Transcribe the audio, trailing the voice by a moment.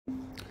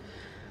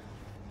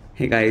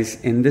Hey guys,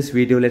 in this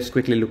video let's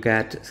quickly look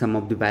at some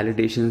of the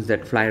validations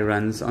that Fly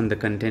runs on the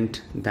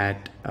content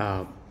that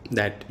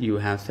you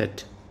have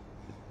set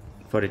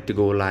for it to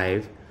go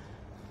live.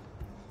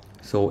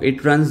 So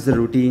it runs the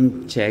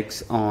routine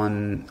checks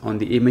on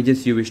the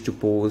images you wish to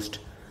post,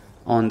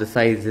 on the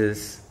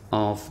sizes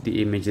of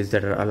the images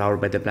that are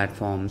allowed by the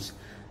platforms.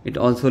 It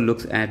also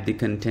looks at the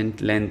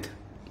content length,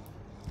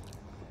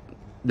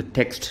 the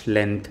text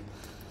length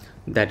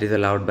that is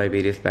allowed by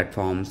various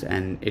platforms,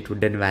 and it would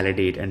then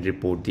validate and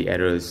report the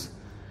errors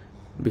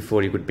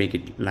before you could make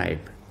it live.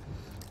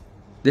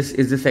 This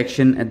is the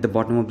section at the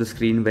bottom of the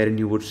screen wherein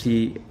you would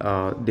see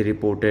the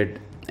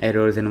reported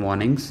errors and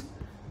warnings.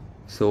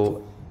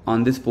 So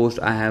on this post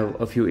I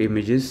have a few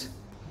images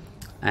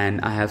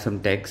and I have some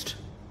text,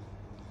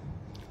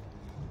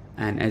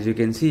 and as you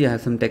can see I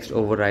have some text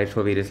overrides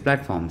for various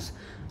platforms.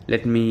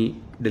 Let me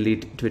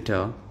delete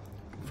Twitter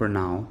for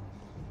now.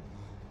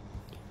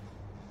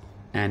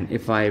 And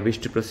if I wish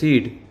to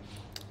proceed,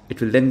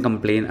 it will then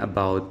complain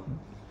about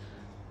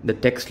the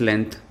text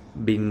length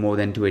being more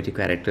than 280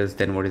 characters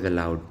than what is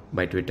allowed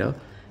by Twitter,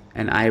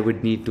 and I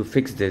would need to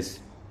fix this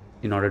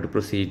in order to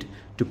proceed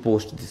to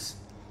post this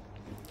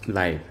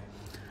live.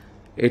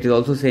 It is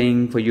also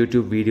saying for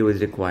YouTube video is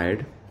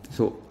required,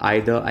 so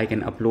either I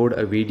can upload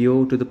a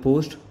video to the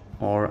post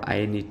or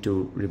I need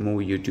to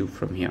remove YouTube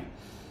from here.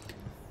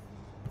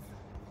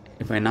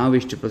 If I now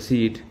wish to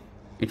proceed,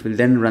 it will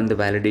then run the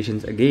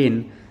validations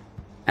again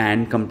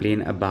and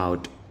complain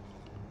about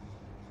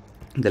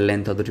the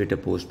length of the Twitter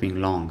post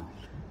being long.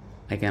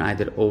 I can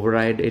either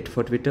override it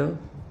for Twitter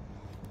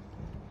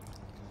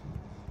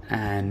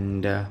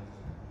and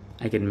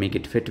I can make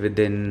it fit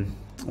within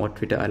what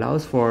Twitter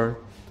allows for.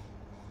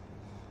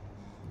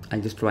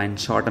 I'll just try and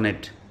shorten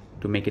it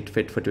to make it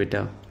fit for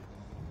Twitter.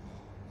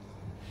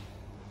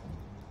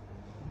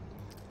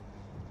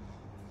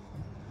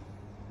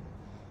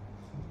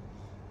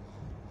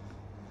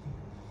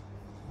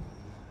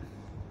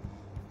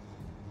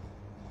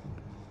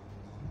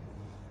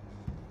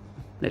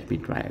 Let me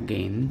try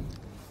again.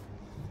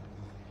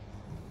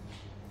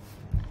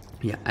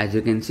 Yeah, as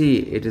you can see,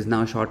 it is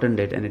now shortened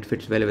it and it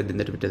fits well within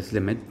the Twitter's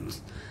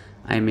limits.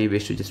 I may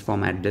wish to just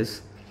format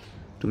this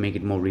to make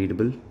it more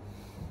readable.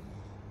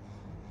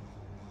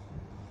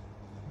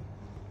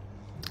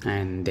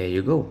 And there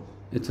you go.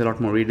 It's a lot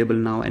more readable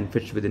now and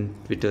fits within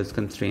Twitter's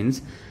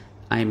constraints.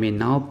 I may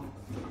now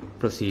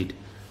proceed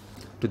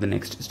to the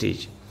next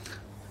stage.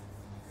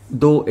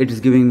 Though it is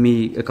giving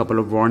me a couple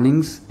of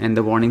warnings, and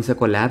the warnings are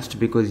collapsed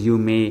because you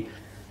may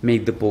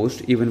make the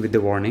post even with the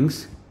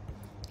warnings.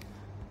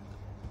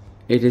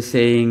 It is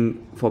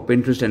saying for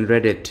Pinterest and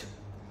Reddit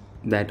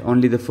that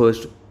only the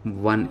first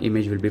one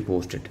image will be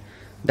posted.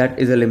 That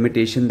is a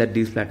limitation that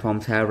these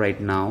platforms have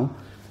right now,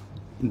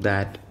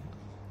 that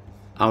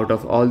out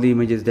of all the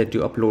images that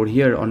you upload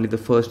here, only the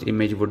first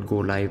image would go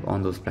live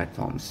on those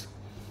platforms.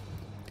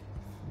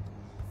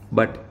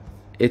 But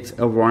it's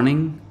a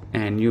warning,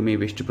 and you may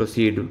wish to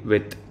proceed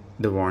with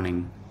the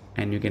warning,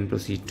 and you can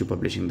proceed to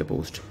publishing the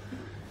post.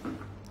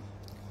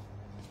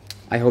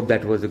 I hope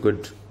that was a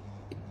good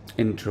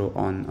intro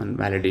on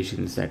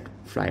validations that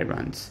Fly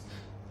runs.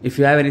 If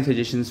you have any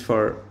suggestions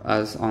for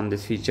us on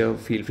this feature,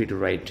 feel free to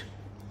write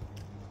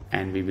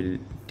and we will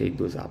take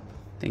those up.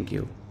 Thank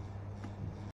you.